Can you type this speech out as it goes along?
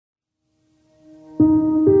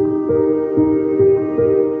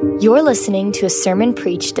You're listening to a sermon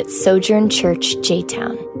preached at Sojourn Church,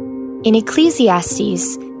 J-Town. In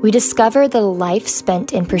Ecclesiastes, we discover that a life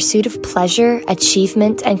spent in pursuit of pleasure,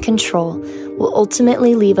 achievement, and control will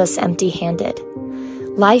ultimately leave us empty-handed.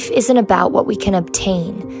 Life isn't about what we can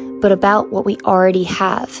obtain, but about what we already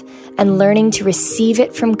have, and learning to receive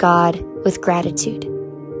it from God with gratitude.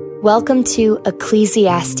 Welcome to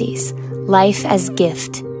Ecclesiastes, life as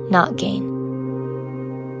gift, not gain.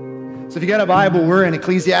 So if you got a Bible, we're in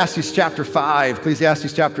Ecclesiastes chapter 5.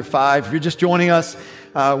 Ecclesiastes chapter 5. If you're just joining us,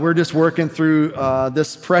 we're just working through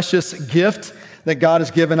this precious gift that God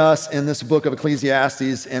has given us in this book of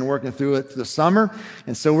Ecclesiastes and working through it this summer.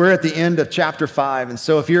 And so we're at the end of chapter 5. And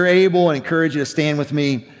so if you're able, I encourage you to stand with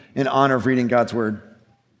me in honor of reading God's word.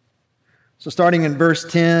 So starting in verse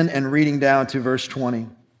 10 and reading down to verse 20.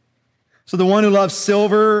 So the one who loves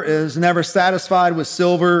silver is never satisfied with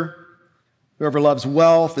silver. Whoever loves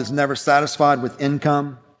wealth is never satisfied with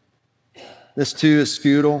income. This too is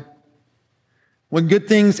futile. When good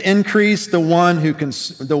things increase, the ones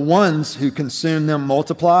who consume them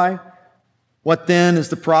multiply. What then is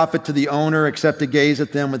the profit to the owner except to gaze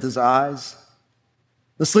at them with his eyes?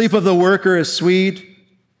 The sleep of the worker is sweet,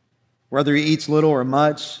 whether he eats little or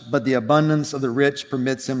much, but the abundance of the rich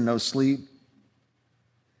permits him no sleep.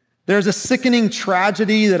 There's a sickening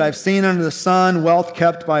tragedy that I've seen under the sun, wealth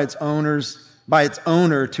kept by its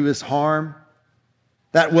owner to his harm.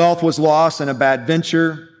 That wealth was lost in a bad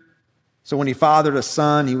venture. So when he fathered a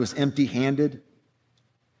son, he was empty-handed.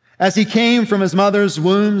 As he came from his mother's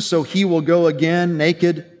womb, so he will go again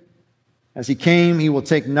naked. As he came, he will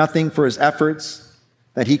take nothing for his efforts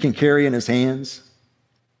that he can carry in his hands.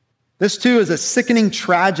 This too is a sickening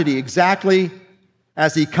tragedy. Exactly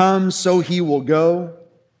as he comes, so he will go.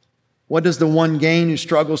 What does the one gain who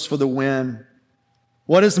struggles for the win?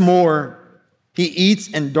 What is more, he eats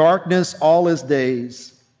in darkness all his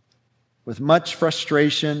days, with much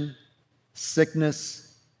frustration,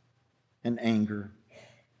 sickness, and anger.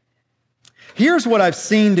 Here's what I've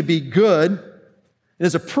seen to be good. It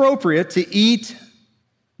is appropriate to eat,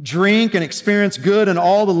 drink, and experience good in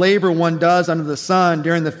all the labor one does under the sun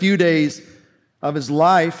during the few days of his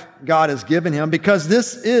life God has given him, because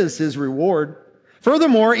this is his reward.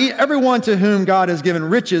 Furthermore, everyone to whom God has given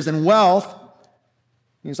riches and wealth,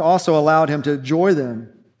 He's also allowed him to enjoy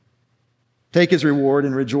them, take his reward,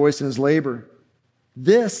 and rejoice in his labor.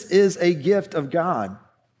 This is a gift of God.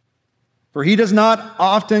 For he does not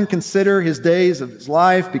often consider his days of his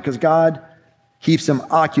life because God keeps him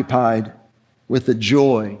occupied with the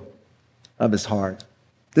joy of his heart.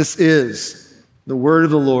 This is the word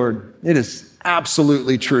of the Lord. It is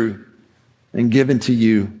absolutely true and given to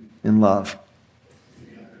you in love.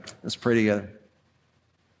 Let's pray together.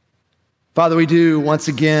 Father, we do once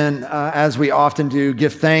again, as we often do,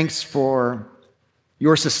 give thanks for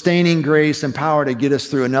your sustaining grace and power to get us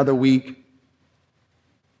through another week.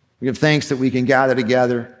 We give thanks that we can gather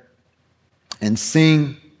together and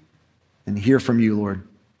sing and hear from you, Lord.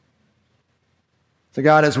 So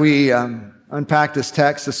God, as we unpack this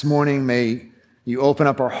text this morning, may you open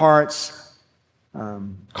up our hearts,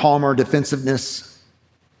 calm our defensiveness,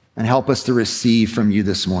 and help us to receive from you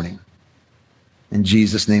this morning. In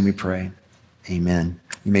Jesus' name we pray. Amen.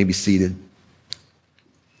 You may be seated.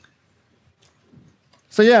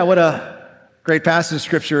 So yeah, what a great passage of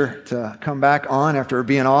scripture to come back on after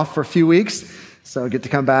being off for a few weeks. So I get to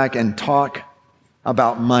come back and talk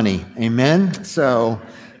about money. Amen. So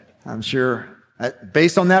I'm sure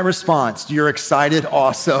based on that response, you're excited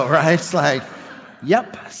also, right? It's like,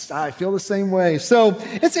 yep, I feel the same way. So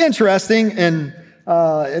it's interesting, and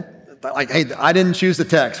hey, I didn't choose the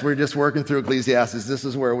text. We're just working through Ecclesiastes. This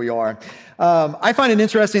is where we are. I find it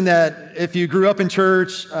interesting that if you grew up in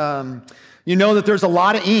church, you know that there's a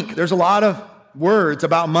lot of ink. There's a lot of words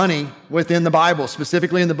about money within the Bible,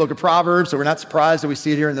 specifically in the book of Proverbs. So we're not surprised that we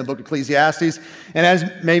see it here in the book of Ecclesiastes. And as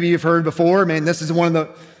maybe you've heard before, this is one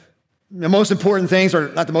of the most important things, or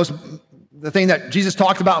not the thing that Jesus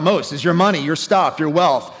talked about most is your money, your stuff, your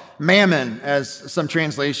wealth, mammon, as some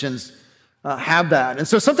translations have that. And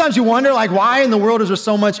so sometimes you wonder, why in the world is there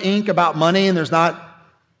so much ink about money and there's not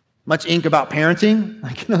much ink about parenting?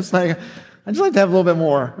 It's like, I'd just like to have a little bit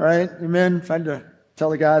more, right? Amen. If I had to tell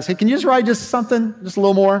the guys, hey, can you just write just a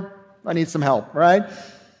little more? I need some help, right?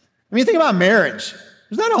 You think about marriage.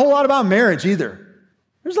 There's not a whole lot about marriage either.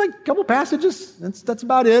 There's a couple passages. That's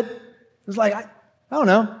about it. It's I don't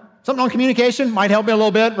know. Something on communication might help me a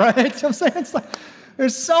little bit, right? You know what I'm saying? It's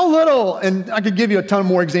there's so little, and I could give you a ton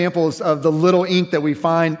more examples of the little ink that we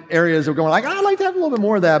find areas of going I'd like to have a little bit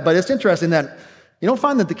more of that, but it's interesting that you don't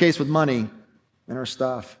find that the case with money and our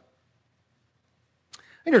stuff.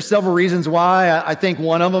 think there's several reasons why. I think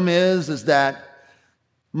one of them is that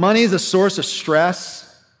money is a source of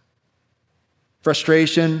stress,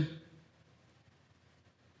 frustration,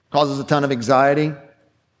 causes a ton of anxiety.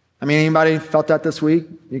 I mean, anybody felt that this week?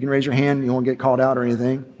 You can raise your hand. You won't get called out or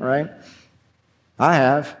anything, all right? I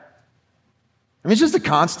have. I mean, it's just a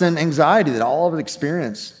constant anxiety that all of us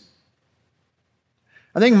experience.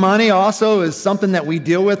 I think money also is something that we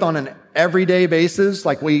deal with on an everyday basis.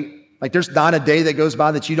 Like there's not a day that goes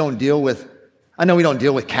by that you don't deal with. I know we don't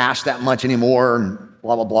deal with cash that much anymore and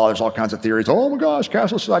blah, blah, blah. There's all kinds of theories. Oh my gosh,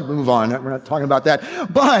 cashless, like move on. We're not talking about that.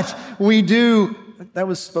 But we do, that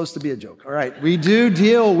was supposed to be a joke. All right. We do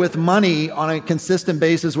deal with money on a consistent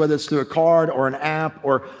basis, whether it's through a card or an app,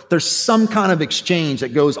 or there's some kind of exchange that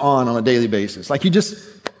goes on a daily basis. Like you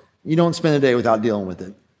don't spend a day without dealing with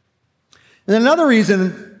it. And then another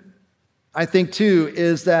reason, I think, too,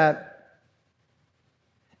 is that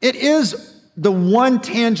it is the one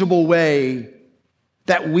tangible way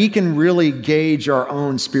that we can really gauge our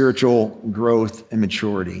own spiritual growth and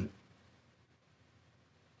maturity.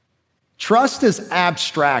 Trust is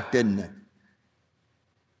abstract, isn't it?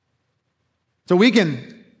 So we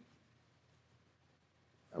can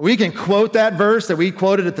quote that verse that we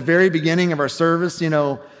quoted at the very beginning of our service,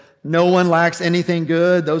 no one lacks anything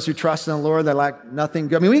good. Those who trust in the Lord, they lack nothing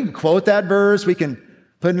good. I mean, we can quote that verse. We can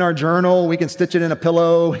put it in our journal. We can stitch it in a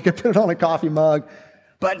pillow. We can put it on a coffee mug.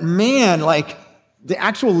 But man, the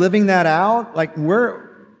actual living that out,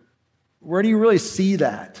 where do you really see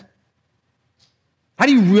that? How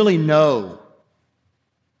do you really know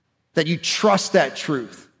that you trust that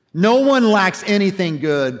truth? No one lacks anything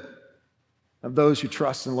good of those who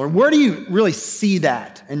trust in the Lord. Where do you really see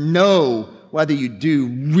that and know whether you do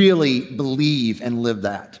really believe and live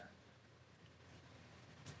that?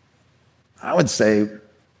 I would say,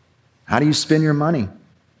 how do you spend your money?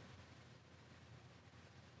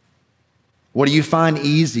 What do you find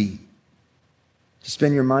easy to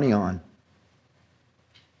spend your money on?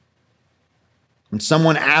 When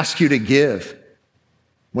someone asks you to give,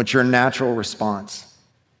 what's your natural response?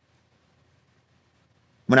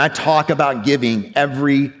 When I talk about giving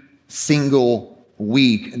every single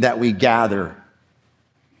week that we gather,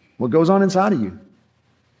 what goes on inside of you?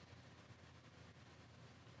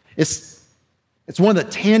 It's one of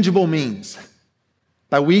the tangible means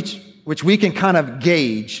by which we can kind of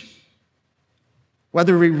gauge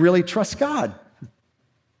whether we really trust God.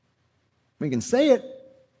 We can say it,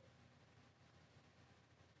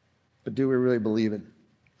 but do we really believe it?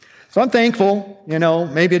 So I'm thankful,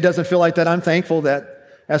 maybe it doesn't feel like that. I'm thankful that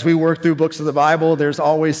as we work through books of the Bible, there's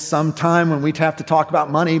always some time when we have to talk about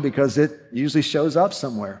money because it usually shows up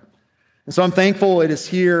somewhere. And so I'm thankful it is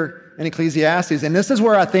here in Ecclesiastes. And this is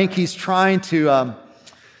where I think he's trying to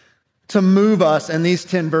move us in these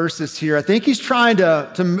 10 verses here. I think he's trying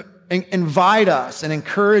to invite us and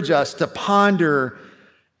encourage us to ponder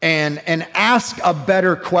and ask a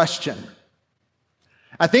better question.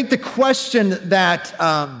 I think the question that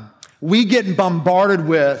we get bombarded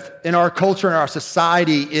with in our culture and our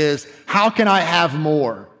society is, how can I have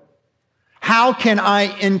more? How can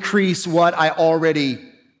I increase what I already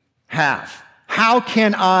have? How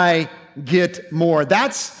can I get more?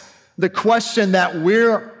 That's the question that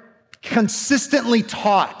we're consistently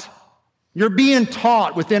taught. You're being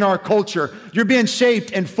taught within our culture. You're being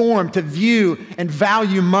shaped and formed to view and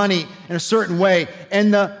value money in a certain way.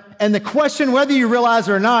 And the question, whether you realize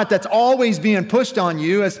it or not, that's always being pushed on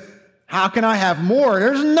you is, how can I have more?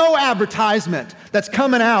 There's no advertisement that's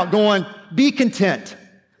coming out going, be content,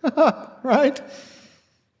 right?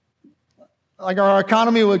 Like our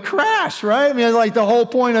economy would crash, right? I mean, the whole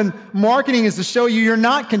point of marketing is to show you you're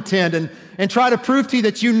not content and try to prove to you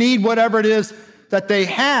that you need whatever it is that they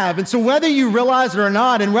have. And so whether you realize it or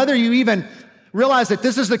not, and whether you even realize that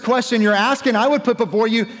this is the question you're asking, I would put before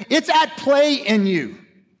you, it's at play in you.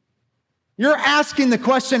 You're asking the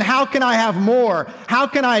question, how can I have more? How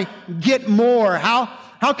can I get more? How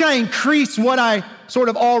can I increase what I sort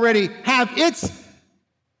of already have? It's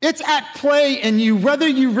at play in you, whether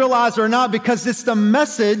you realize it or not, because it's the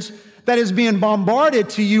message that is being bombarded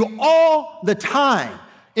to you all the time.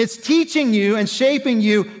 It's teaching you and shaping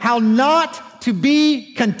you how not to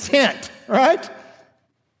be content, right?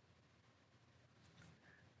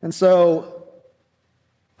 And so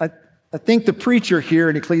I think the preacher here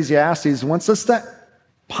in Ecclesiastes wants us to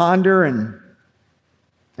ponder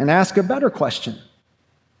and ask a better question.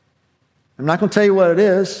 I'm not going to tell you what it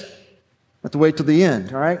is. I have to wait till the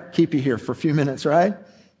end, all right? Keep you here for a few minutes, right?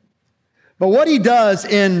 But what he does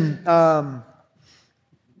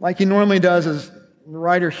like he normally does as the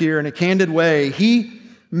writer here in a candid way, he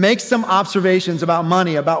makes some observations about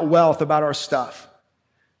money, about wealth, about our stuff.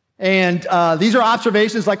 And these are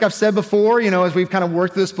observations, like I've said before, as we've kind of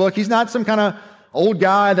worked through this book. He's not some kind of old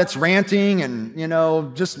guy that's ranting and,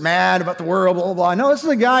 just mad about the world, blah, blah, blah. No, this is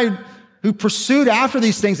a guy who pursued after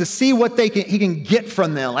these things to see what he can get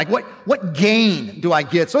from them. Like, what gain do I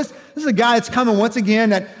get? So this is a guy that's coming, once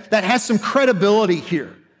again, that has some credibility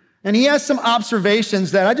here. And he has some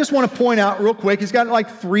observations that I just want to point out real quick. He's got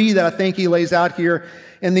like 3 that I think he lays out here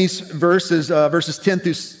in these verses 10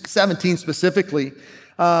 through 17 specifically.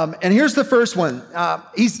 And here's the first one.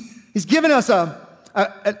 He's given us a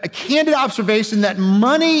candid observation that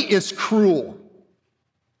money is cruel.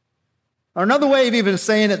 Or another way of even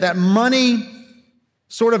saying it, that money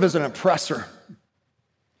sort of is an oppressor.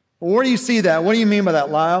 Well, where do you see that? What do you mean by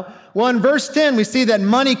that, Lisle? Well, in verse 10, we see that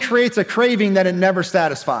money creates a craving that it never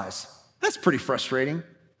satisfies. That's pretty frustrating.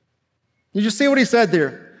 You just see what he said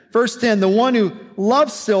there. Verse 10, the one who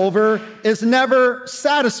loves silver is never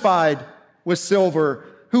satisfied with silver.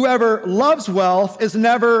 Whoever loves wealth is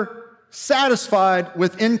never satisfied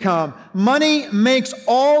with income. Money makes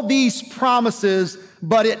all these promises,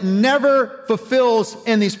 but it never fulfills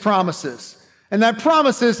in these promises. And that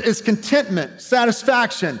promises is contentment,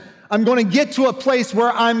 satisfaction. I'm going to get to a place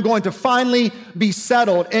where I'm going to finally be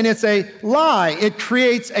settled. And it's a lie. It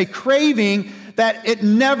creates a craving that it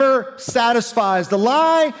never satisfies. The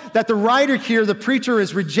lie that the writer here, the preacher,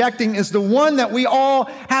 is rejecting is the one that we all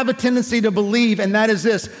have a tendency to believe, and that is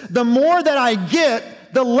this: the more that I get,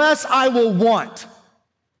 the less I will want.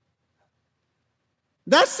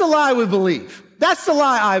 That's the lie we believe. That's the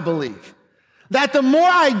lie I believe. That the more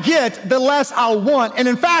I get, the less I'll want. And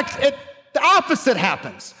in fact, the opposite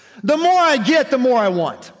happens. The more I get, the more I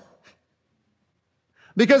want.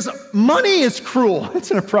 Because money is cruel.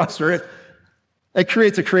 It's an oppressor. It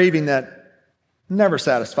creates a craving that never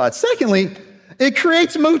satisfies. Secondly, it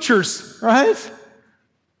creates moochers, right?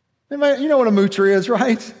 You know what a moocher is,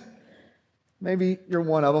 right? Maybe you're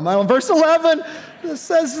one of them. Verse 11, it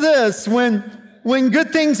says this: when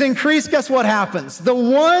good things increase, guess what happens? The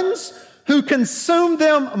ones who consume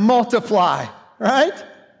them multiply, right?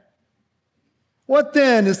 What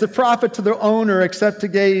then is the profit to the owner except to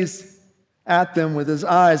gaze at them with his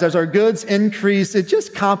eyes? As our goods increase, it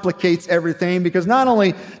just complicates everything, because not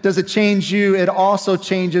only does it change you, it also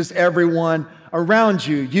changes everyone around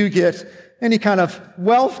you. You get any kind of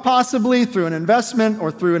wealth, possibly through an investment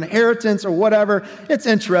or through inheritance or whatever. It's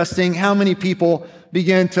interesting how many people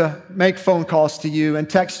begin to make phone calls to you and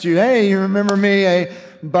text you. Hey, you remember me? A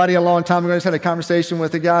buddy a long time ago, I just had a conversation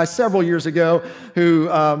with a guy several years ago who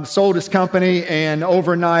sold his company and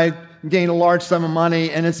overnight gained a large sum of money.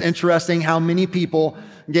 And it's interesting how many people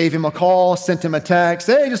gave him a call, sent him a text.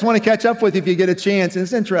 Hey, just want to catch up with you if you get a chance. And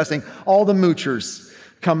it's interesting. All the moochers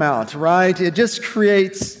come out, right? It just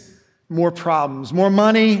creates more problems, more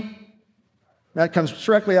money. That comes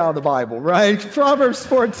directly out of the Bible, right? Proverbs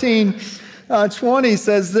 14:20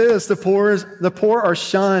 says this: the poor are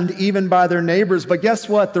shunned even by their neighbors, but guess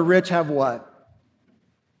what? The rich have what?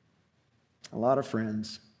 A lot of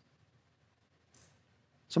friends.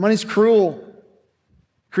 So money's cruel.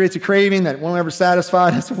 Creates a craving that won't ever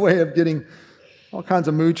satisfy. It's a way of getting all kinds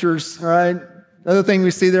of moochers, right? The other thing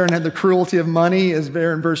we see there in the cruelty of money is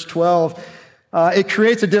there in verse 12. It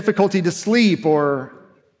creates a difficulty to sleep or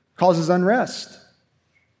causes unrest.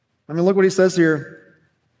 I mean, look what he says here.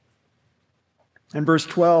 In verse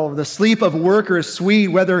 12, the sleep of a worker is sweet,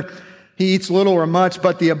 whether he eats little or much,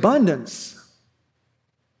 but the abundance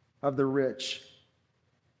of the rich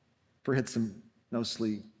forgets him no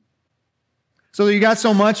sleep. So you got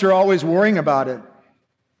so much, you're always worrying about it.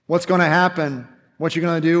 What's going to happen? What you're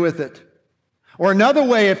going to do with it? Or another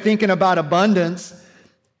way of thinking about abundance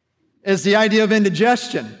is the idea of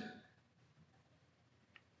indigestion.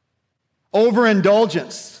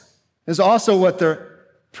 Overindulgence is also what the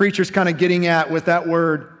preacher's kind of getting at with that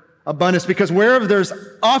word abundance, because wherever there's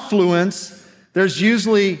affluence, there's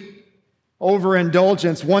usually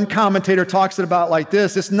overindulgence. One commentator talks it about like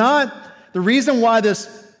this: it's not the reason why this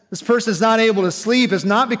person is not able to sleep is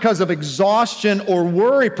not because of exhaustion or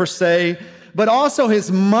worry per se, but also his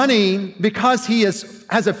money, because he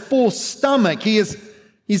has a full stomach.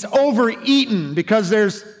 He's overeaten because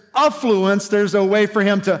there's affluence. There's a way for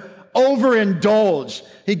him to overindulge.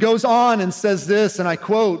 He goes on and says this, and I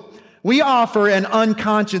quote, "We offer an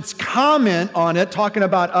unconscious comment on it," talking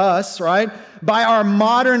about us, right, "by our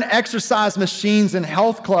modern exercise machines and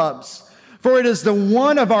health clubs. For it is the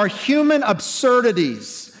one of our human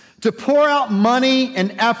absurdities to pour out money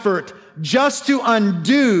and effort just to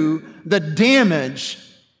undo the damage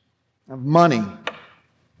of money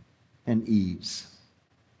and ease."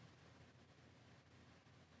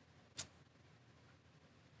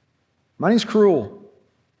 Money's cruel.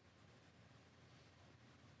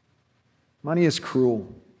 Money is cruel.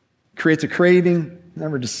 Creates a craving,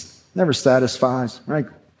 never satisfies, right?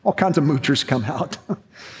 All kinds of moochers come out.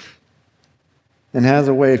 And has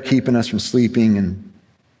a way of keeping us from sleeping and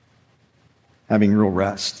having real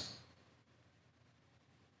rest.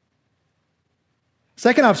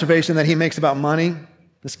 Second observation that he makes about money,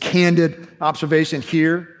 this candid observation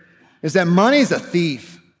here, is that money is a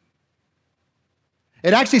thief.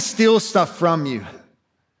 It actually steals stuff from you.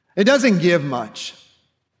 It doesn't give much.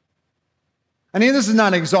 I mean, this is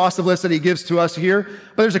not an exhaustive list that he gives to us here,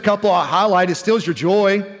 but there's a couple I'll highlight. It steals your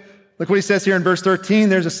joy. Look what he says here in verse 13.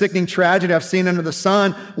 There's a sickening tragedy I've seen under the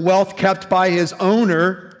sun, wealth kept by his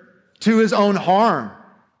owner to his own harm.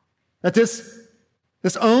 That this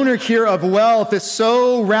owner here of wealth is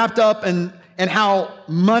so wrapped up in how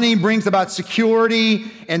money brings about security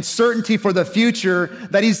and certainty for the future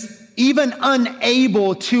that he's even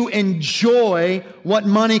unable to enjoy what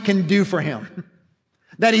money can do for him.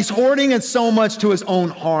 That he's hoarding it so much to his own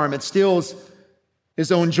harm. It steals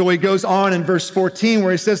his own joy. He goes on in verse 14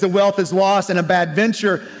 where he says the wealth is lost in a bad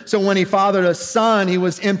venture. So when he fathered a son, he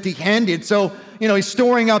was empty-handed. So, he's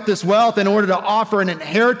storing up this wealth in order to offer an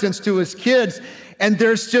inheritance to his kids. And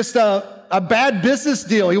there's just a bad business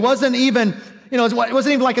deal. He wasn't even, it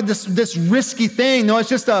wasn't even like this risky thing. No, it's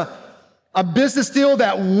just a business deal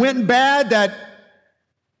that went bad, that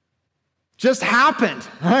just happened,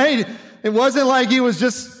 right? It wasn't like he was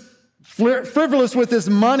just frivolous with his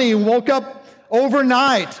money. He woke up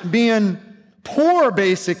overnight being poor,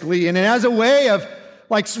 basically, and it has a way of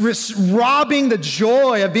like robbing the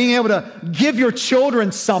joy of being able to give your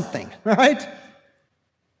children something, right?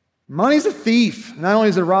 Money's a thief. Not only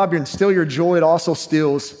does it rob you and steal your joy, it also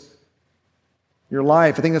steals your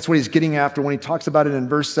life. I think that's what he's getting after when he talks about it in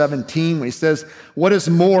verse 17, when he says, what is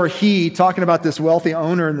more, he, talking about this wealthy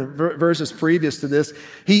owner in the verses previous to this,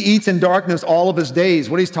 he eats in darkness all of his days.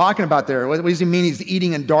 What he's talking about there, what does he mean he's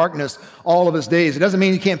eating in darkness all of his days? It doesn't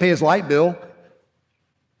mean he can't pay his light bill.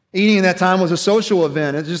 Eating in that time was a social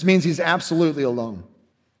event. It just means he's absolutely alone.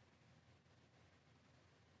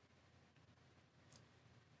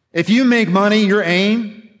 If you make money your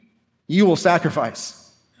aim, you will sacrifice.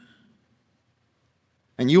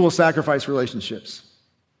 And you will sacrifice relationships.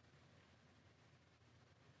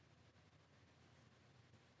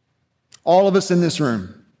 All of us in this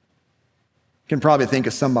room can probably think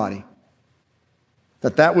of somebody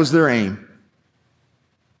that was their aim,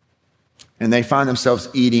 and they find themselves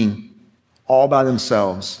eating all by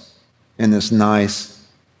themselves in this nice,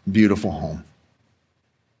 beautiful home.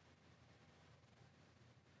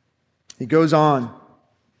 He goes on.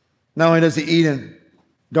 Not only does he eat in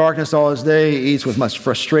darkness all his day, he eats with much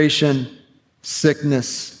frustration,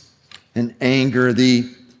 sickness, and anger.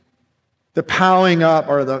 The piling up,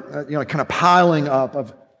 or the kind of piling up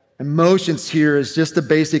of emotions here is just to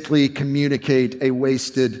basically communicate a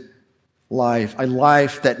wasted life, a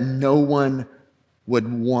life that no one would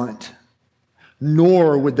want,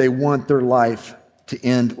 nor would they want their life to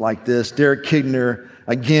end like this. Derek Kigner,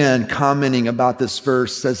 again, commenting about this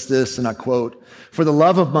verse, says this, and I quote, "For the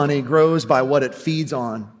love of money grows by what it feeds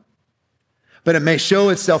on, but it may show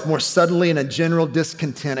itself more subtly in a general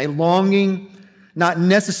discontent, a longing not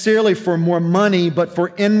necessarily for more money, but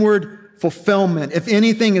for inward fulfillment. If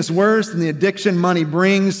anything is worse than the addiction money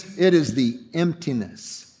brings, it is the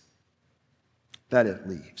emptiness that it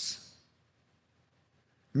leaves."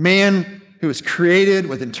 Man who is created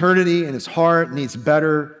with eternity in his heart needs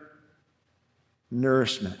better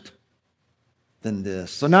nourishment than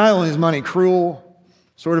this. So not only is money cruel,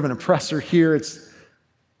 sort of an oppressor here, it's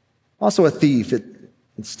also a thief. It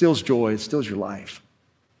steals joy, it steals your life.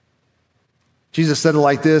 Jesus said it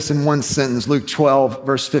like this in one sentence, Luke 12,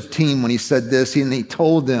 verse 15, when he said this, and he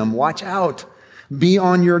told them, "Watch out, be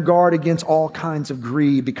on your guard against all kinds of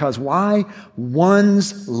greed, because why?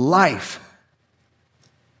 One's life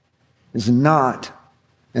is not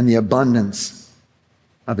in the abundance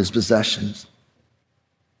of his possessions."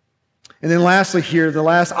 And then lastly here, the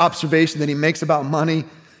last observation that he makes about money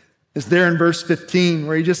is there in verse 15,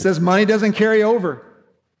 where he just says money doesn't carry over.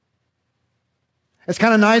 It's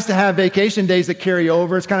kind of nice to have vacation days that carry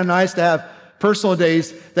over. It's kind of nice to have personal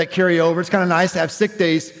days that carry over. It's kind of nice to have sick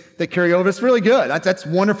days that carry over. It's really good. That's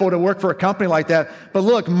wonderful to work for a company like that. But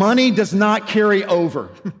look, money does not carry over.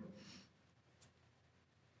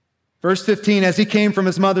 Verse 15, as he came from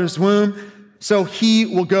his mother's womb, so he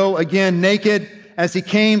will go again naked. As he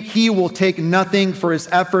came, he will take nothing for his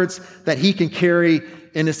efforts that he can carry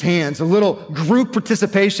in his hands. A little group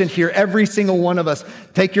participation here. Every single one of us,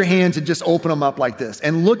 take your hands and just open them up like this.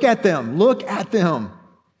 And look at them. Look at them.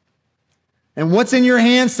 And what's in your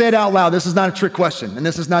hands? Say it out loud. This is not a trick question, and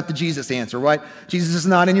this is not the Jesus answer, right? Jesus is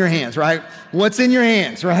not in your hands, right? What's in your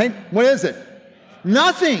hands, right? What is it?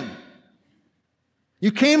 Nothing.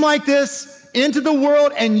 You came like this into the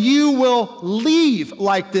world, and you will leave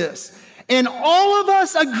like this. And all of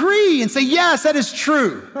us agree and say, yes, that is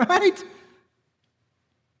true, right?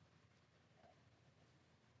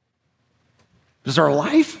 Does our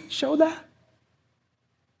life show that?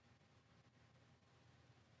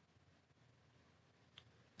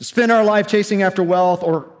 To spend our life chasing after wealth,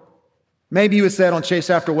 or maybe you would say, I don't chase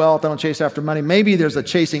after wealth, I don't chase after money. Maybe there's a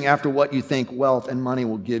chasing after what you think wealth and money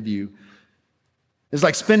will give you. It's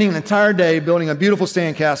like spending an entire day building a beautiful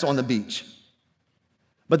sandcastle on the beach.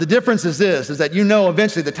 But the difference is this, is that you know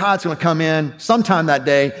eventually the tide's going to come in sometime that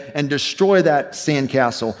day and destroy that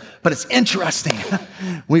sandcastle. But it's interesting.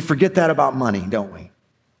 We forget that about money, don't we?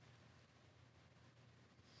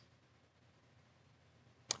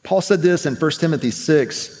 Paul said this in 1 Timothy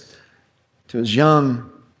 6 to his young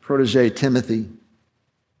protege Timothy.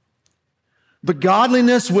 But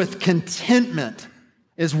godliness with contentment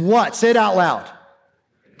is what? Say it out loud.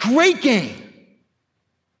 Great gain.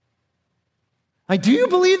 Like, do you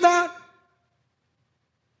believe that?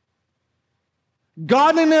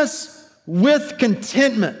 Godliness with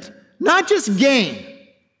contentment. Not just gain.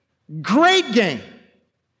 Great gain.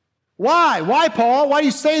 Why? Why, Paul? Why do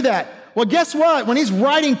you say that? Well, guess what? When he's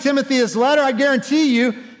writing Timothy this letter, I guarantee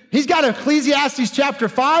you, he's got Ecclesiastes chapter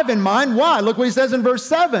 5 in mind. Why? Look what he says in verse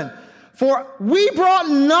 7. For we brought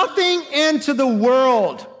nothing into the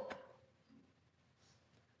world,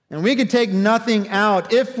 and we can take nothing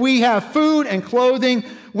out. If we have food and clothing,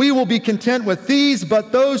 we will be content with these.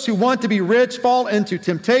 But those who want to be rich fall into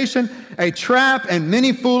temptation, a trap, and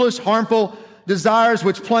many foolish, harmful desires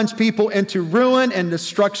which plunge people into ruin and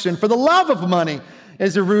destruction. For the love of money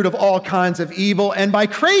is the root of all kinds of evil, and by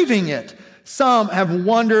craving it, some have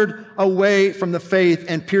wandered away from the faith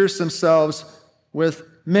and pierced themselves with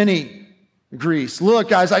many griefs. Look,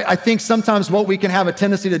 guys, I think sometimes what we can have a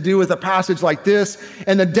tendency to do with a passage like this,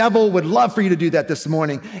 and the devil would love for you to do that this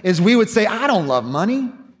morning, is we would say, I don't love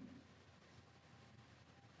money.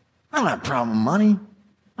 I don't have a problem with money.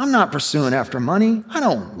 I'm not pursuing after money. I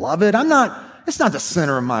don't love it. It's not the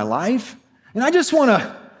center of my life. And I just want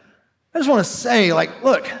to say, like,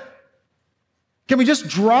 look, can we just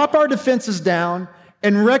drop our defenses down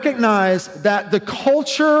and recognize that the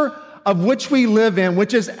culture of which we live in,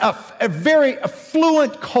 which is a very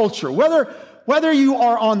affluent culture, whether you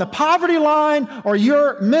are on the poverty line or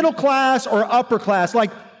you're middle class or upper class,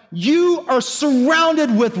 like, you are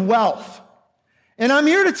surrounded with wealth. And I'm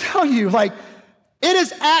here to tell you, like, it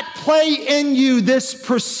is at play in you, this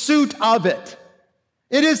pursuit of it.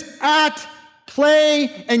 It is at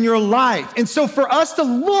play in your life. And so for us to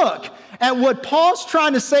look at what Paul's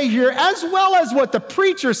trying to say here, as well as what the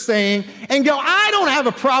preacher's saying, and go, I don't have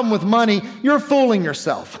a problem with money, you're fooling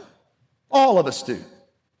yourself. All of us do.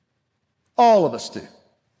 All of us do.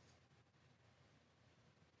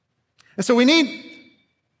 And so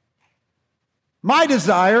my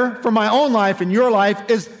desire for my own life and your life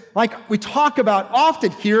is, like we talk about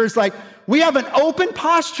often here, is like we have an open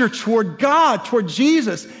posture toward God, toward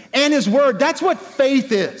Jesus and His Word. That's what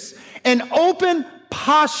faith is. An open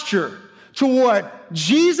posture toward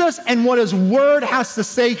Jesus and what His Word has to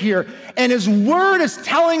say here. And His Word is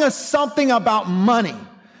telling us something about money.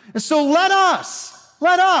 And so let us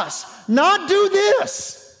not do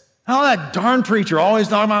this. Oh, that darn preacher always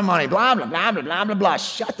talking about money, blah, blah, blah, blah, blah, blah, blah.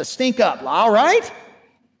 Shut the stink up, all right?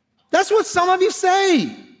 That's what some of you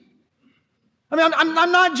say. I mean,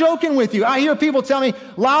 I'm not joking with you. I hear people tell me,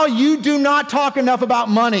 Lisle, you do not talk enough about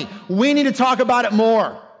money. We need to talk about it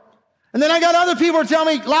more. And then I got other people who tell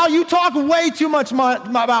me, Lisle, you talk way too much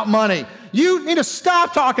about money. You need to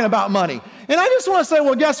stop talking about money. And I just want to say,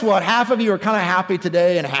 well, guess what? Half of you are kind of happy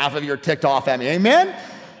today and half of you are ticked off at me. Amen?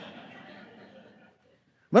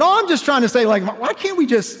 But all I'm just trying to say, like, why can't we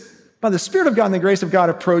just, by the Spirit of God and the grace of God,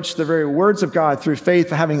 approach the very words of God through faith,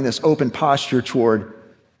 having this open posture toward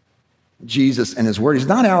Jesus and His Word? He's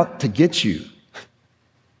not out to get you.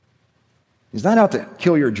 He's not out to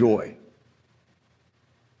kill your joy.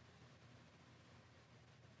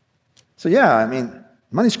 So yeah, I mean,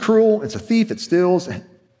 money's cruel. It's a thief. It steals. I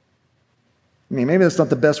mean, maybe that's not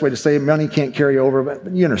the best way to say money can't carry over, but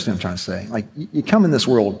you understand what I'm trying to say. Like, you come in this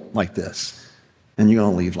world like this, and you're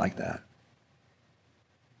going to leave like that.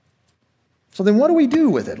 So then what do we do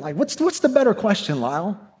with it? Like, what's the better question,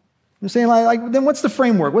 Lisle? I'm saying, like, then what's the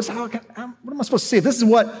framework? what am I supposed to say? If this is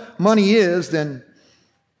what money is, then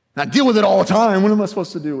I deal with it all the time. What am I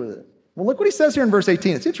supposed to do with it? Well, look what he says here in verse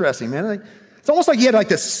 18. It's interesting, man. It's almost like he had like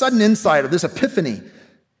this sudden insight or this epiphany.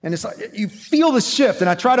 And it's like you feel the shift. And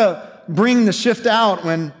I try to bring the shift out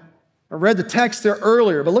when I read the text there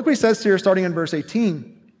earlier. But look what he says here starting in verse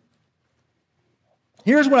 18.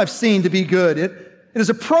 Here's what I've seen to be good. It is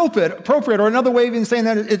appropriate, or another way of even saying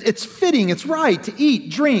that, it's fitting, it's right to eat,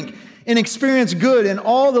 drink, and experience good in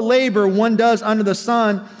all the labor one does under the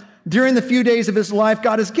sun during the few days of his life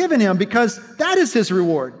God has given him, because that is his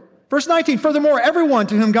reward. Verse 19, furthermore, everyone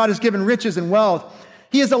to whom God has given riches and wealth,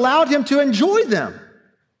 he has allowed him to enjoy them.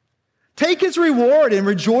 Take his reward and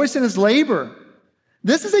rejoice in his labor.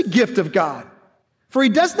 This is a gift of God. For he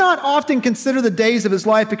does not often consider the days of his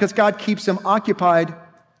life, because God keeps him occupied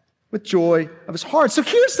with joy of his heart. So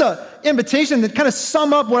here's the invitation that kind of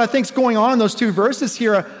sum up what I think is going on in those two verses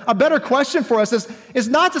here. A better question for us is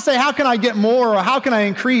not to say, how can I get more, or how can I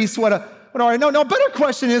increase what I already know? No, a better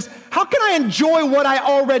question is, how can I enjoy what I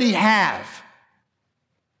already have?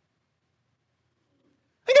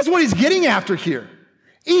 I think that's what he's getting after here.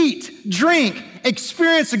 Eat, drink,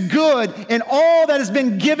 experience good in all that has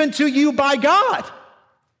been given to you by God.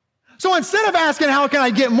 So instead of asking, how can I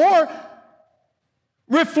get more?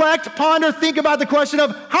 Reflect, ponder, think about the question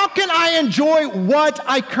of, how can I enjoy what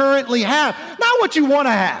I currently have? Not what you want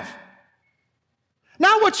to have.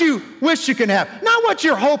 Not what you wish you can have. Not what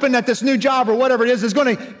you're hoping that this new job or whatever it is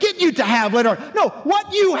going to get you to have later on. No,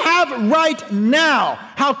 what you have right now,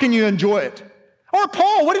 how can you enjoy it? Or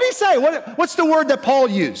Paul, what did he say? What's the word that Paul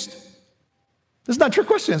used? This is not a trick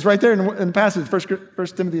question. It's right there in the passage, 1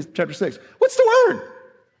 Timothy chapter 6. What's the word?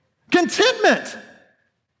 Contentment.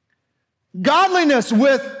 Godliness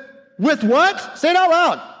with what? Say it out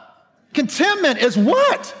loud. Contentment is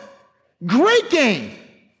what? Great gain.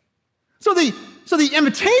 So the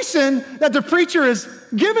invitation that the preacher is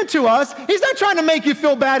given to us, he's not trying to make you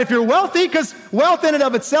feel bad if you're wealthy, because wealth in and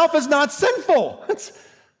of itself is not sinful. It's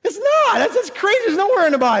not. That's crazy. It's nowhere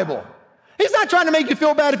in the Bible. He's not trying to make you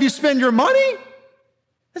feel bad if you spend your money.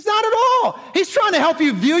 It's not at all. He's trying to help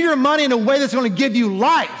you view your money in a way that's going to give you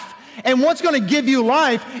life. And what's going to give you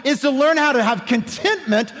life is to learn how to have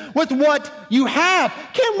contentment with what you have.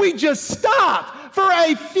 Can we just stop for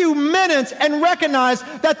a few minutes and recognize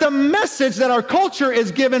that the message that our culture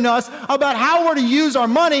is giving us about how we're to use our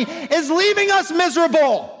money is leaving us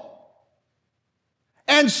miserable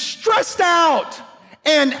and stressed out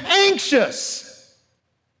and anxious?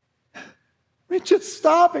 We just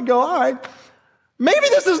stop and go, all right, maybe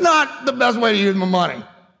this is not the best way to use my money.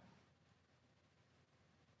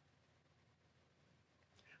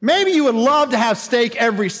 Maybe you would love to have steak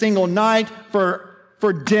every single night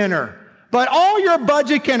for dinner, but all your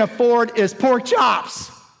budget can afford is pork chops.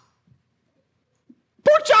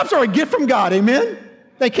 Pork chops are a gift from God, amen?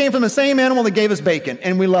 They came from the same animal that gave us bacon,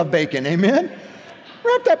 and we love bacon, amen?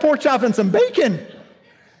 Wrap that pork chop in some bacon.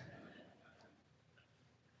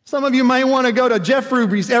 Some of you might want to go to Jeff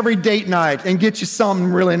Ruby's every date night and get you something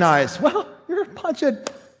really nice. Well, your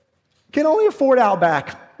budget can only afford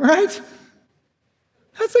Outback, right?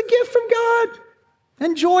 That's a gift from God.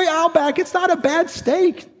 Enjoy Outback. It's not a bad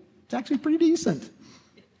steak. It's actually pretty decent.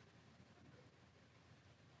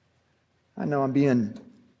 I know I'm being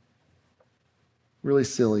really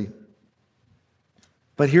silly.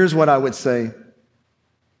 But here's what I would say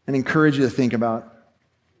and encourage you to think about.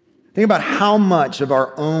 Think about how much of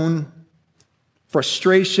our own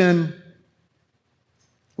frustration,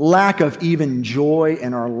 lack of even joy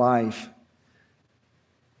in our life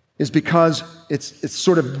is because it's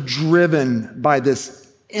sort of driven by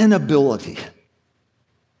this inability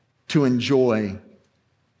to enjoy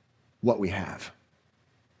what we have.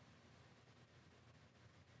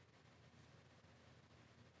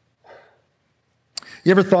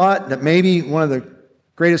 You ever thought that maybe one of the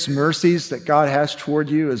greatest mercies that God has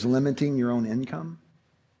toward you is limiting your own income?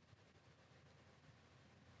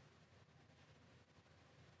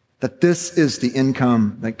 That this is the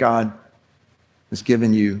income that God has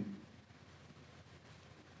given you.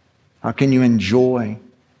 How can you enjoy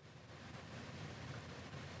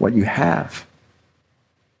what you have?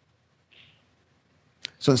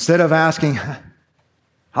 So instead of asking,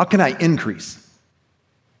 how can I increase?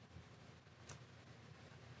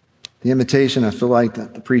 The invitation I feel like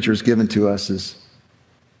that the preacher has given to us is,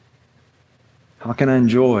 how can I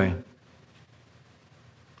enjoy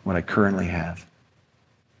what I currently have?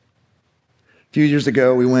 A few years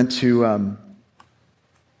ago, we went to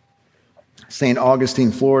St.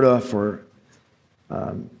 Augustine, Florida for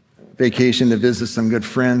vacation to visit some good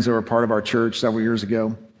friends that were part of our church several years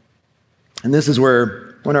ago. And this is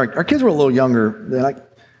where, when our kids were a little younger,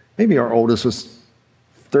 maybe our oldest was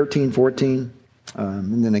 13, 14,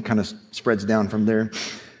 and then it kind of spreads down from there.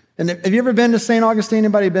 And have you ever been to St. Augustine?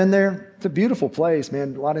 Anybody been there? It's a beautiful place,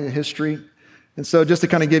 man. A lot of history. And And so just to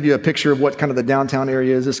kind of give you a picture of what kind of the downtown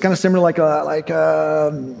area is, it's kind of similar you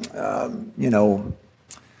know,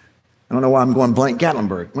 I don't know why I'm going blank,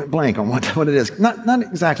 Gatlinburg, went blank on what it is. Not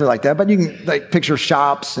exactly like that, but you can like picture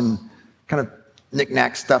shops and kind of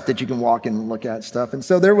knick-knack stuff that you can walk in and look at stuff. And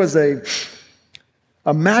so there was a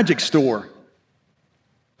magic store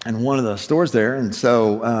in one of the stores there. And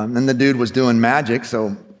so, and the dude was doing magic.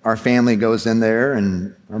 So our family goes in there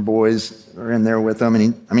and our boys are in there with him.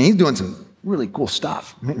 And he's doing some really cool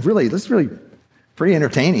stuff. I mean, really, this is really pretty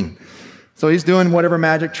entertaining. So he's doing whatever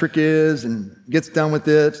magic trick is and gets done with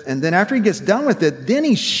it. And then after he gets done with it, then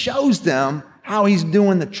he shows them how he's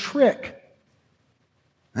doing the trick.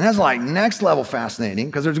 And that's like next level fascinating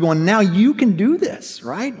because they're going, now you can do this,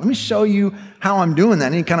 right? Let me show you how I'm doing that.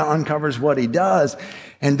 And he kind of uncovers what he does.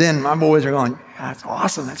 And then my boys are going, that's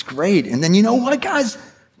awesome. That's great. And then you know what, guys?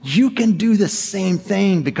 You can do the same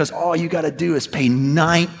thing because all you got to do is pay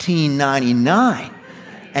 $19.99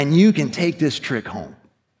 and you can take this trick home.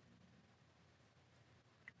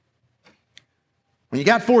 When you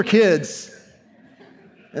got 4 kids,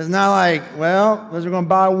 it's not like, well, we're going to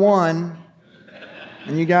buy one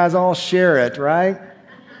and you guys all share it, right?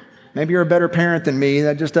 Maybe you're a better parent than me.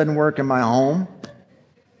 That just doesn't work in my home.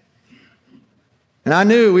 And I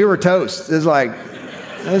knew we were toast. It was like,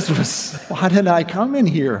 why did I come in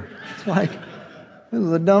here? It's like, this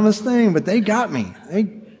was the dumbest thing, but they got me.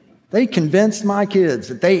 They convinced my kids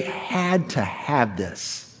that they had to have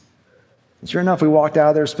this. And sure enough, we walked out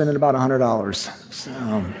of there spending about $100.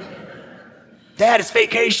 So, Dad, it's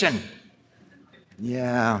vacation.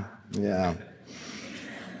 Yeah. And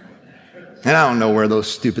I don't know where those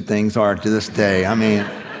stupid things are to this day. I mean,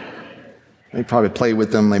 they probably played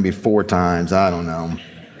with them maybe 4 times. I don't know.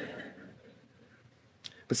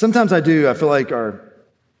 But sometimes I feel like our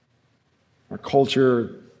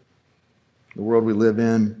culture, the world we live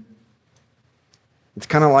in, it's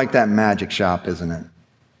kind of like that magic shop, isn't it?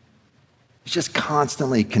 It's just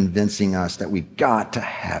constantly convincing us that we've got to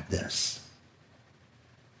have this.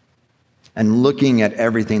 And looking at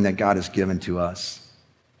everything that God has given to us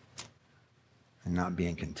and not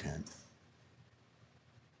being content.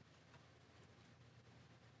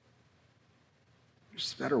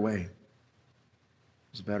 There's a better way.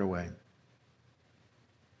 There's a better way.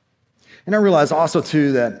 And I realize also,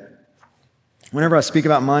 too, that whenever I speak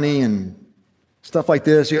about money and stuff like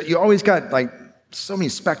this, you always got like so many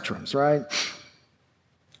spectrums, right?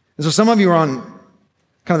 And so some of you are on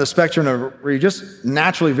kind of the spectrum of where you're just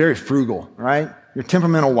naturally very frugal, right? Your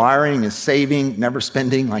temperamental wiring is saving, never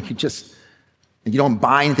spending. Like you don't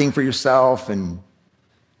buy anything for yourself, and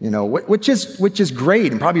you know, which is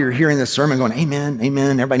great. And probably you're hearing this sermon going, amen,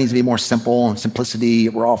 amen. Everybody needs to be more simple and simplicity.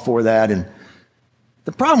 We're all for that. And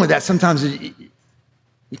the problem with that sometimes is you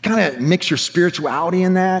kind of mix your spirituality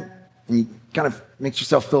in that, and you kind of makes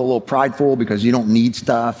yourself feel a little prideful because you don't need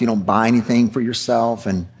stuff. You don't buy anything for yourself.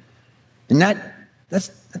 And that's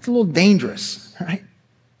a little dangerous, right?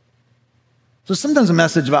 So sometimes a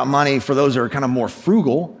message about money for those that are kind of more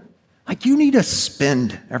frugal, like you need to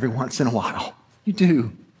spend every once in a while. You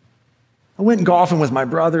do. I went golfing with my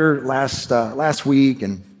brother last week,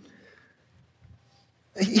 and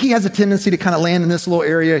he has a tendency to kind of land in this little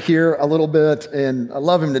area here a little bit, and I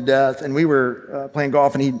love him to death. And we were playing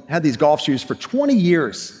golf, and he had these golf shoes for 20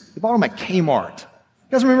 years. He bought them at Kmart. You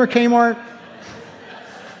guys remember Kmart?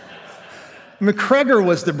 McGregor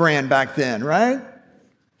was the brand back then, right?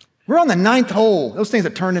 We're on the 9th hole. Those things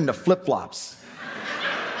that turned into flip-flops.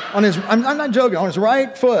 I'm not joking, on his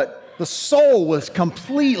right foot, the sole was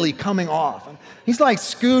completely coming off. He's like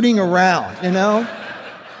scooting around, you know?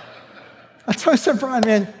 I said, Brian,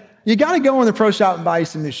 man, you got to go in the pro shop and buy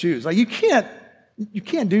some new shoes. Like, you can't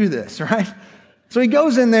do this, right? So he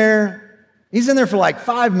goes in there. He's in there for like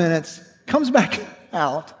 5 minutes, comes back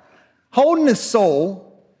out, holding his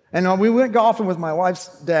sole. And we went golfing with my wife's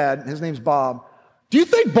dad. His name's Bob. Do you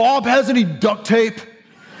think Bob has any duct tape?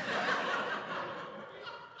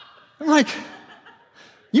 I'm like,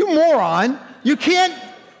 you moron. You can't,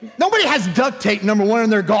 nobody has duct tape, number one, in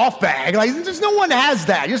their golf bag. Like, there's no one that has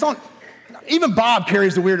that. You just don't. Even Bob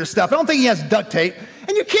carries the weirdest stuff. I don't think he has duct tape.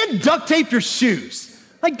 And you can't duct tape your shoes.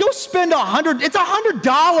 Like, go spend it's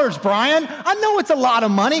 $100, Brian. I know it's a lot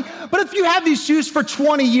of money, but if you have these shoes for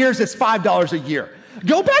 20 years, it's $5 a year.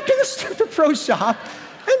 Go back to the stupid pro shop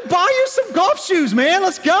and buy you some golf shoes, man.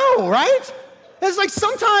 Let's go, right? It's like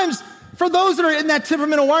sometimes for those that are in that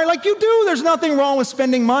temperamental wiring, like you do, there's nothing wrong with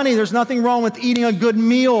spending money. There's nothing wrong with eating a good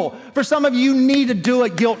meal. For some of you, you need to do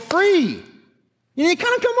it guilt-free. You need to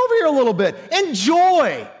kind of come over here a little bit.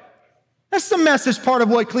 Enjoy. That's the message part of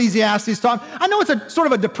what Ecclesiastes talks. I know it's a sort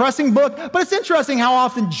of a depressing book, but it's interesting how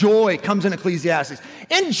often joy comes in Ecclesiastes.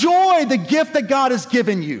 Enjoy the gift that God has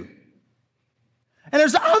given you. And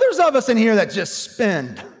there's others of us in here that just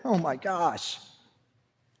spend. Oh my gosh.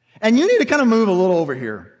 And you need to kind of move a little over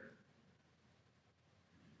here.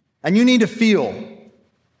 And you need to feel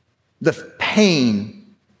the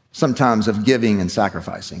pain sometimes of giving and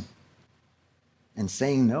sacrificing and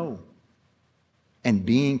saying no and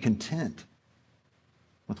being content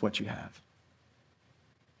with what you have.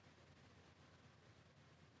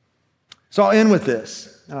 So I'll end with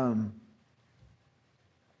this.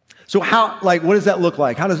 So what does that look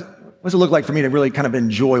like? What does it look like for me to really kind of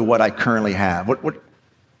enjoy what I currently have?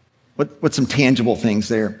 What's some tangible things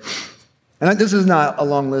there? And this is not a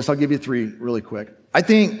long list. I'll give you 3 really quick. I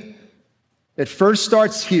think it first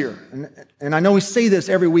starts here. And I know we say this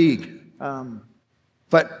every week,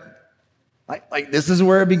 but this is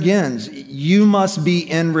where it begins. You must be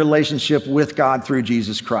in relationship with God through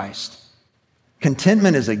Jesus Christ.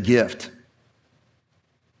 Contentment is a gift.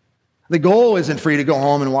 The goal isn't for you to go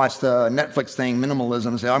home and watch the Netflix thing, minimalism,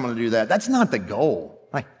 and say, I'm going to do that. That's not the goal.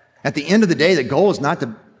 At the end of the day, the goal is not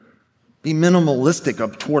to be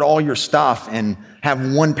minimalistic toward all your stuff and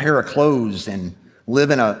have one pair of clothes and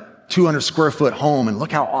live in a 200 square foot home and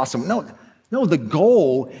look how awesome. No, the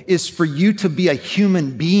goal is for you to be a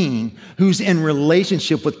human being who's in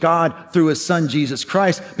relationship with God through his son, Jesus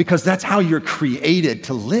Christ, because that's how you're created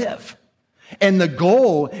to live. And the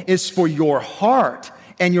goal is for your heart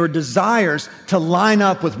and your desires to line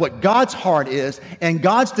up with what God's heart is and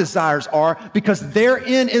God's desires are, because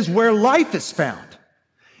therein is where life is found.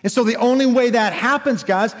 And so the only way that happens,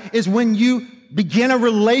 guys, is when you begin a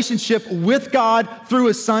relationship with God through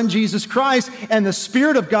his son, Jesus Christ, and the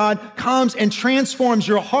Spirit of God comes and transforms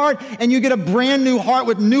your heart, and you get a brand new heart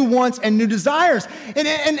with new wants and new desires.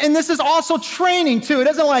 And this is also training too. It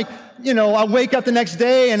isn't like, I wake up the next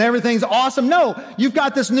day and everything's awesome. No, you've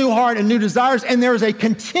got this new heart and new desires, and there's a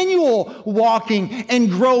continual walking and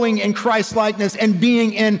growing in Christ likeness and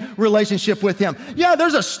being in relationship with him. Yeah,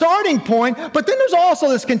 there's a starting point, but then there's also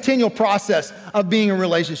this continual process of being in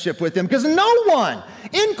relationship with him, because no one,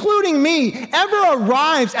 including me, ever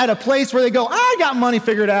arrives at a place where they go, I got money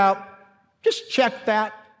figured out. Just check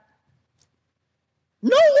that.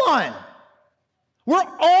 No one. We're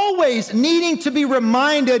always needing to be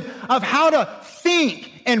reminded of how to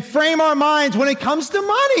think and frame our minds when it comes to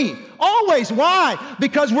money. Always. Why?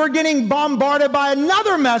 Because we're getting bombarded by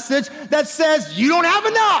another message that says you don't have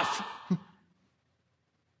enough.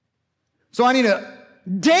 So I need to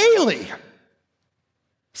daily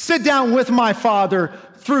sit down with my Father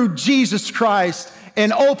through Jesus Christ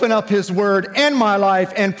and open up his word and my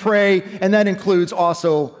life and pray. And that includes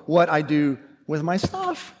also what I do with my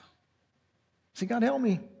stuff. See, God, help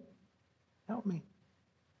me. Help me.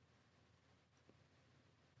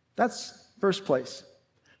 That's first place.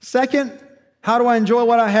 Second, how do I enjoy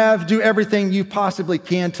what I have? Do everything you possibly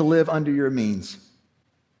can to live under your means.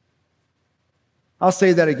 I'll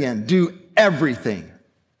say that again. Do everything,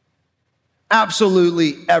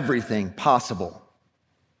 absolutely everything possible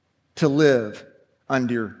to live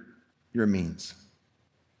under your means.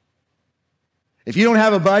 If you don't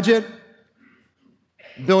have a budget,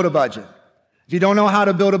 build a budget. If you don't know how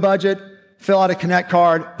to build a budget, fill out a Connect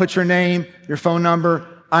card, put your name, your phone number.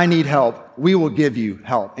 I need help. We will give you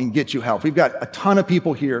help and get you help. We've got a ton of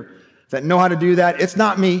people here that know how to do that. It's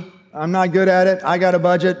not me. I'm not good at it. I got a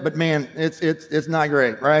budget, but man, it's not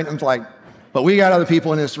great, right? But we got other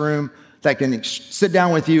people in this room that can sit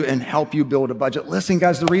down with you and help you build a budget. Listen,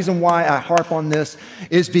 guys, the reason why I harp on this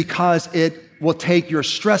is because it will take your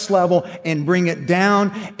stress level and bring it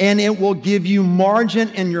down, and it will give you margin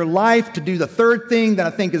in your life to do the third thing that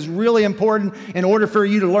I think is really important in order for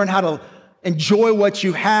you to learn how to enjoy what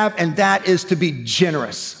you have, and that is to be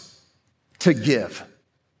generous, to give.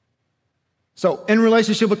 So in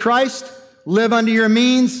relationship with Christ, live under your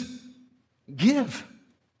means, give.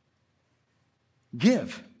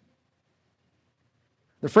 Give.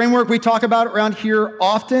 The framework we talk about around here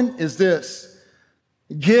often is this: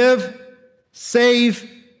 give, save,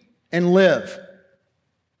 and live.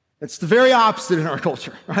 It's the very opposite in our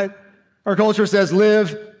culture, right? Our culture says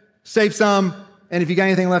live, save some, and if you got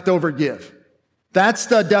anything left over, give. That's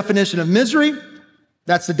the definition of misery.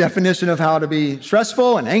 That's the definition of how to be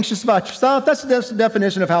stressful and anxious about your stuff. That's the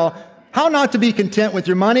definition of how not to be content with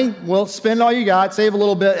your money. Well, spend all you got, save a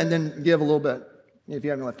little bit, and then give a little bit if you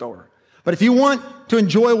have any left over. But if you want to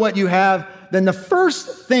enjoy what you have, then the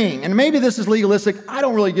first thing, and maybe this is legalistic, I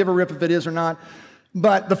don't really give a rip if it is or not,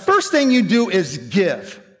 but the first thing you do is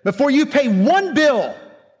give. Before you pay one bill,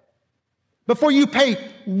 before you pay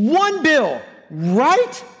one bill,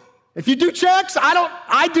 right? If you do checks,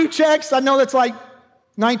 I do checks. I know that's like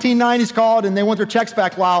 1990s called and they want their checks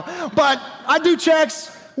back, Lisle. But I do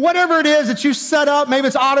checks, whatever it is that you set up, maybe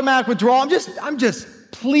it's automatic withdrawal. I'm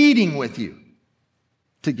just pleading with you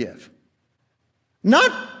to give.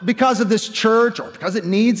 Not because of this church or because it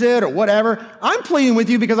needs it or whatever. I'm pleading with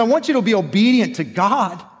you because I want you to be obedient to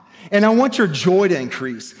God, and I want your joy to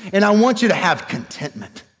increase, and I want you to have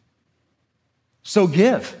contentment. So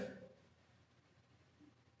give.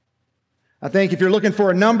 I think if you're looking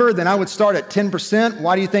for a number, then I would start at 10%.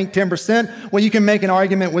 Why do you think 10%? Well, you can make an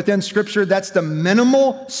argument within Scripture that's the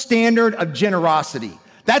minimal standard of generosity.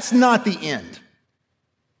 That's not the end.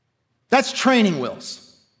 That's training wheels.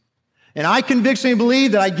 And I convictionally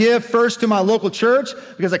believe that I give first to my local church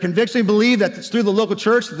because I convictionally believe that it's through the local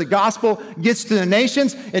church that the gospel gets to the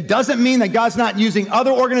nations. It doesn't mean that God's not using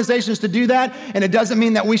other organizations to do that, and it doesn't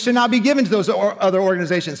mean that we should not be given to those other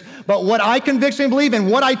organizations. But what I convictionally believe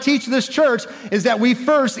and what I teach this church is that we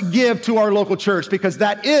first give to our local church because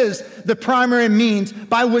that is the primary means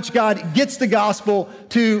by which God gets the gospel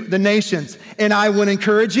to the nations. And I would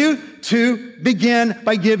encourage you to begin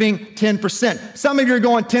by giving 10%. Some of you are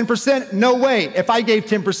going 10%. No way. If I gave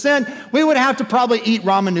 10%, we would have to probably eat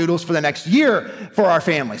ramen noodles for the next year for our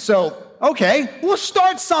family. So, okay, we'll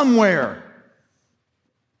start somewhere.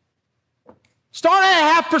 Start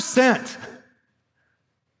at 0.5%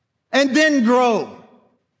 and then grow.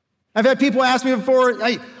 I've had people ask me before,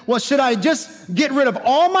 hey, well, should I just get rid of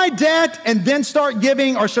all my debt and then start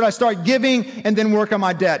giving, or should I start giving and then work on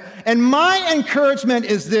my debt? And my encouragement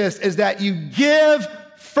is this, is that you give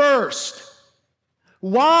first.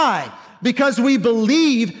 Why? Because we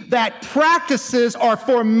believe that practices are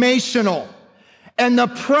formational. And the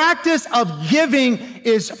practice of giving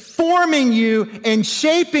is forming you and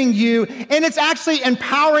shaping you, and it's actually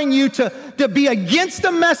empowering you to be against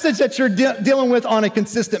the message that you're dealing with on a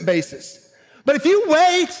consistent basis. But if you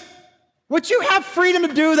wait, which you have freedom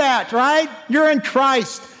to do that, right? You're in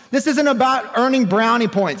Christ. This isn't about earning brownie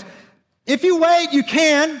points. If you wait, you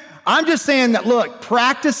can. I'm just saying that, look,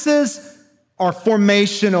 practices are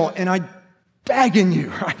formational, and I'm begging you,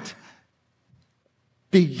 right?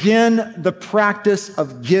 Begin the practice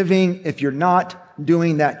of giving if you're not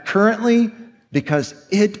doing that currently, because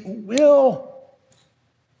it will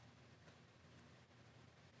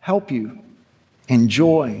help you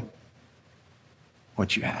enjoy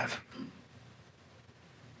what you have.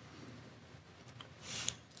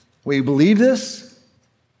 Will you believe this?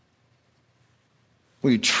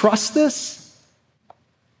 Will you trust this?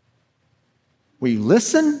 Will you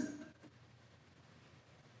listen?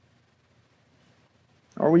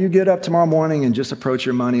 Or will you get up tomorrow morning and just approach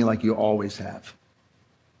your money like you always have?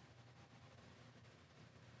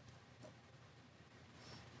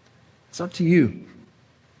 It's up to you.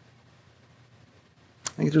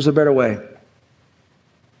 I think there's a better way.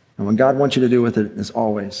 And what God wants you to do with it is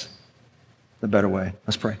always the better way.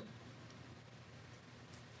 Let's pray.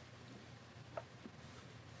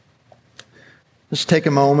 Let's take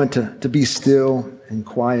a moment to be still and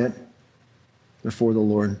quiet before the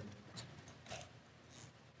Lord.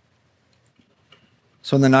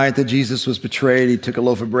 So on the night that Jesus was betrayed, he took a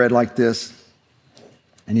loaf of bread like this,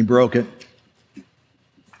 and he broke it.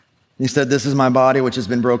 He said, "This is my body, which has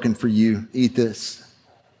been broken for you. Eat this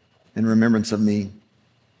in remembrance of me."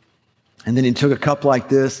 And then he took a cup like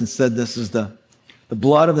this and said, "This is the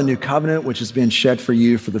blood of the new covenant, which has been shed for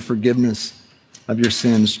you for the forgiveness of your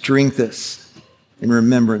sins. Drink this in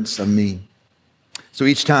remembrance of me." So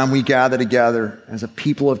each time we gather together as a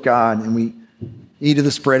people of God and we eat of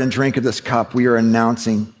this bread and drink of this cup, we are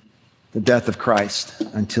announcing the death of Christ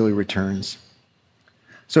until he returns.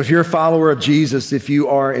 So if you're a follower of Jesus, if you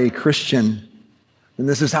are a Christian, then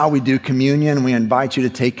this is how we do communion. We invite you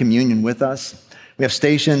to take communion with us. We have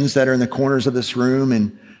stations that are in the corners of this room,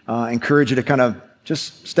 and encourage you to kind of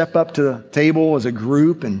just step up to the table as a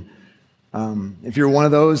group. And if you're one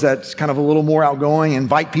of those that's kind of a little more outgoing,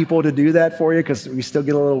 invite people to do that for you, because we still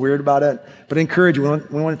get a little weird about it. But encourage you.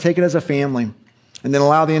 We want to take it as a family. And then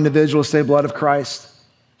allow the individual to say, "Blood of Christ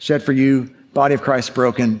shed for you, body of Christ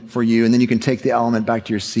broken for you." And then you can take the element back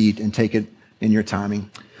to your seat and take it in your timing.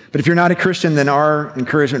 But if you're not a Christian, then our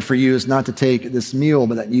encouragement for you is not to take this meal,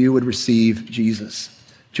 but that you would receive Jesus.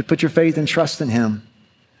 That you put your faith and trust in him.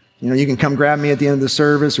 You know, you can come grab me at the end of the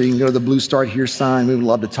service, or you can go to the blue Start Here sign. We would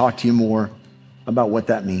love to talk to you more about what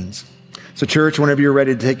that means. So church, whenever you're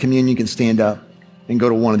ready to take communion, you can stand up and go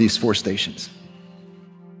to one of these 4 stations.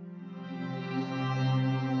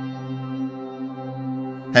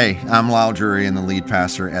 Hey, I'm Lisle Drury and the lead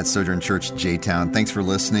pastor at Sojourn Church J-Town. Thanks for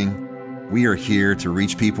listening. We are here to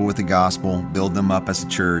reach people with the gospel, build them up as a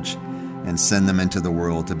church, and send them into the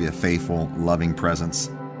world to be a faithful, loving presence.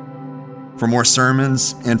 For more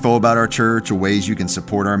sermons, info about our church, or ways you can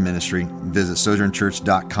support our ministry, visit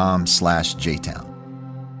sojournchurch.com/jtown.